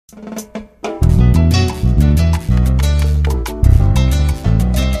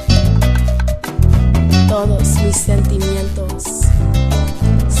sentimientos.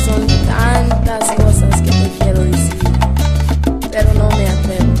 Son tantas cosas que te quiero decir, pero no me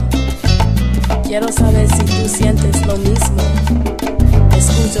atrevo. Quiero saber si tú sientes lo mismo.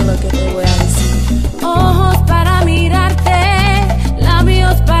 Escucha lo que te voy a decir. Ojos para mirarte,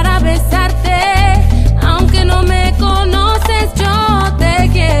 labios para besarte. Aunque no me conoces, yo te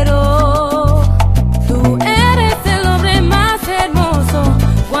quiero. Tú eres el hombre más hermoso.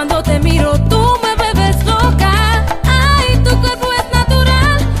 Cuando te miro, tú me vuelves loca. Ay, tu cuerpo es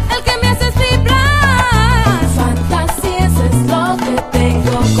natural, el que me haces vibrar. Fantasías es lo que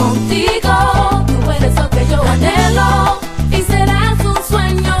tengo contigo. Tú eres lo que yo anhelo y serás un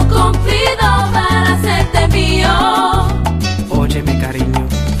sueño cumplido para hacerte mío. Óyeme, cariño,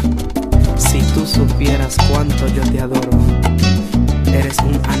 si tú supieras cuánto yo te adoro. Eres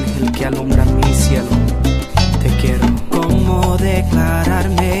un ángel que alumbra mi cielo. Te quiero. ¿Cómo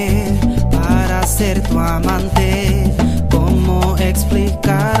declararme para ser tu amante? ¿Cómo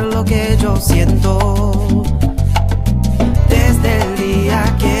explicar lo que yo siento? Desde el día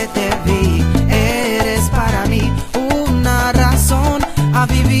que te vi, eres para mí una razón a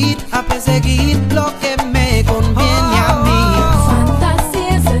vivir, a perseguir lo que me conviene a mí.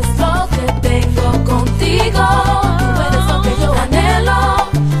 Fantasías es lo que tengo contigo. Tú eres lo que yo anhelo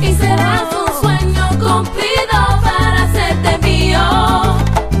y serás un sueño cumplido para hacerte mío.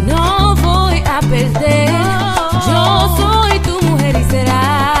 No voy a perder. Yo soy tu mujer y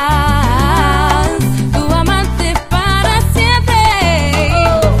serás tu amante para siempre.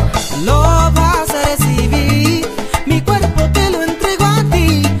 Lo vas a recibir, mi cuerpo te lo entrego a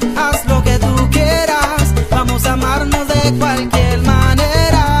ti. Haz lo que tú quieras, vamos a amarnos de cualquier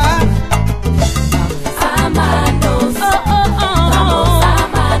manera. Amarnos, vamos a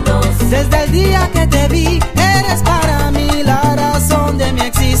amarnos. Desde el día que te vi, eres para mí la razón de mi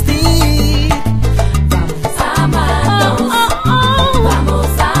existir. Amarnos, vamos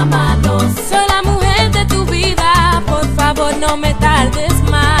a amarnos. Soy la mujer de tu vida, por favor no me tardes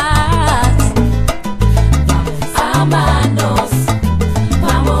más. Amarnos,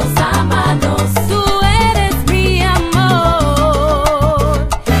 vamos a amarnos. Tú eres mi amor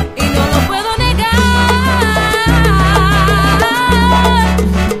y no lo puedo negar.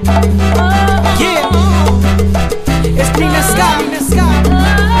 Yeah, it's Nina Scott,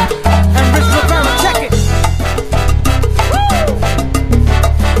 and Rich Rivera, check it.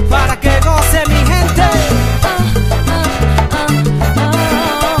 Para que goce mi gente.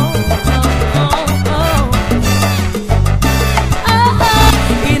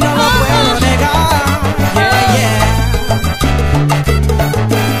 Y no lo puedo negar. Yeah, yeah.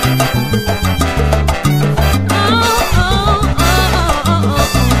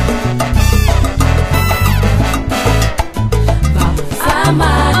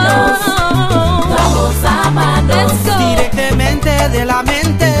 Amarnos, vamos a amarnos. Directamente de la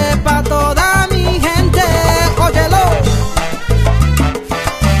mente pa' toda mi gente. Óyelo.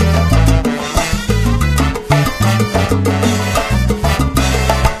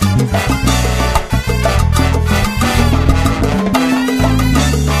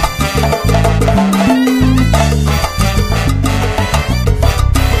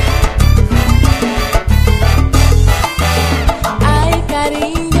 Ay,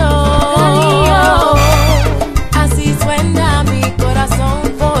 cariño, así suena mi corazón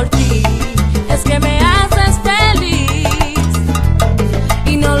por ti. Es que me haces feliz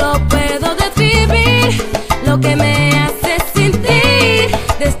y no lo puedo describir. Lo que me hace sentir.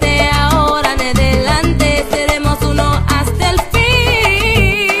 Desde ahora en adelante seremos uno hasta el fin.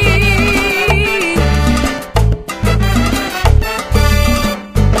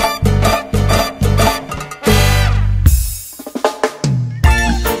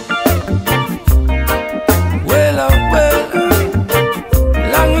 Well,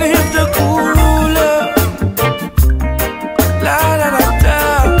 long live the cooler. La da da da.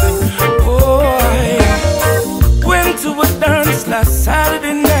 Oh, I went to a dance last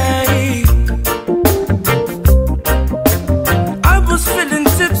Saturday night. I was feeling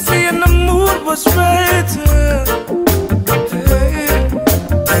tipsy and the mood was right.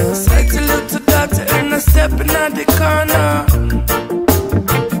 Hey, sight a little doctor and I stepping out the corner.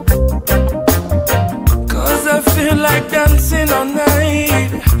 Cause I feel like dancing all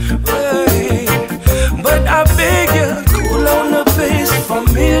night. Hey, but I beg you, cool on the pace for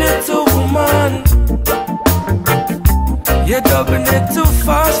me, little woman. You're dubbing it too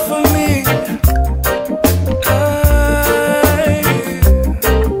fast for me. Hey,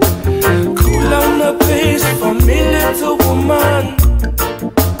 cool on the pace for me, little woman.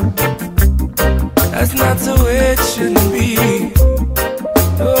 That's not the way it should be.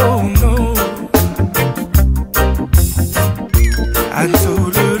 Oh no.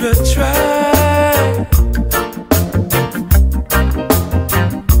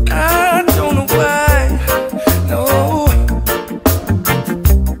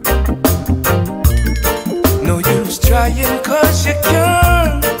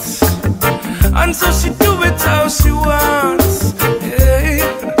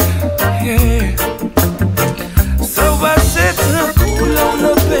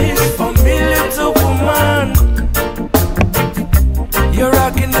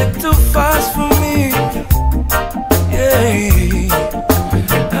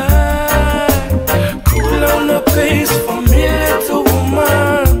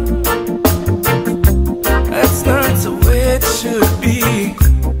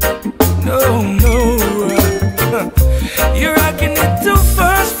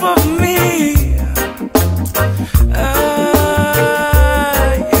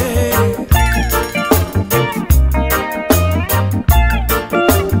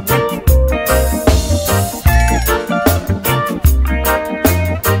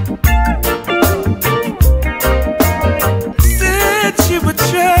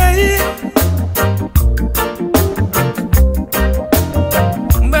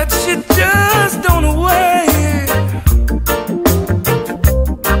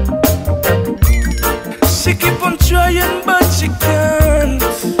 trying, but she can't.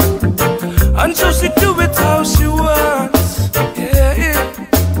 And so she do it how she wants. Yeah, yeah,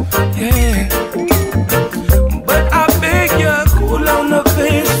 yeah. But I beg you, cool down the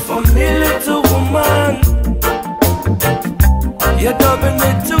pace for me, little woman. You're dubbing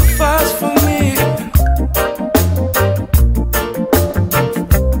it too fast for me.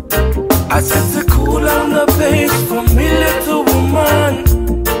 I said to cool down the pace for me, little woman.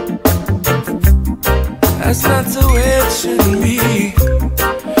 That's not the way it should be.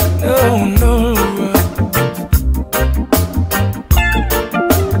 No, no.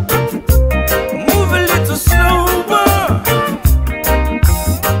 Move a little slower.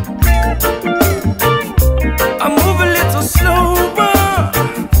 I move a little slower,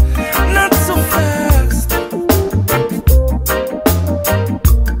 not so fast.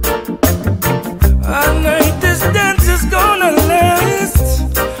 All night this dance is gonna last.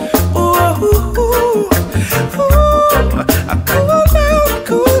 Ooh, ooh, ooh, ooh. I cool down,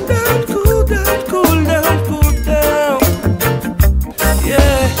 cool down, cool down, cool down, cool down.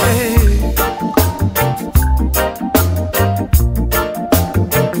 Yeah.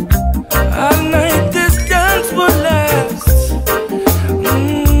 All night this dance will last.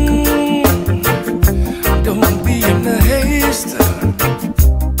 Don't be in a haste.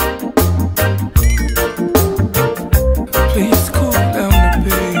 Please cool down the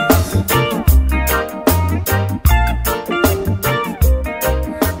pace.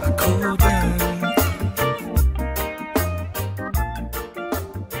 Cool down.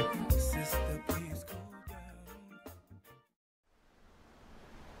 Sister, please cool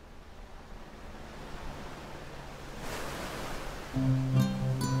down.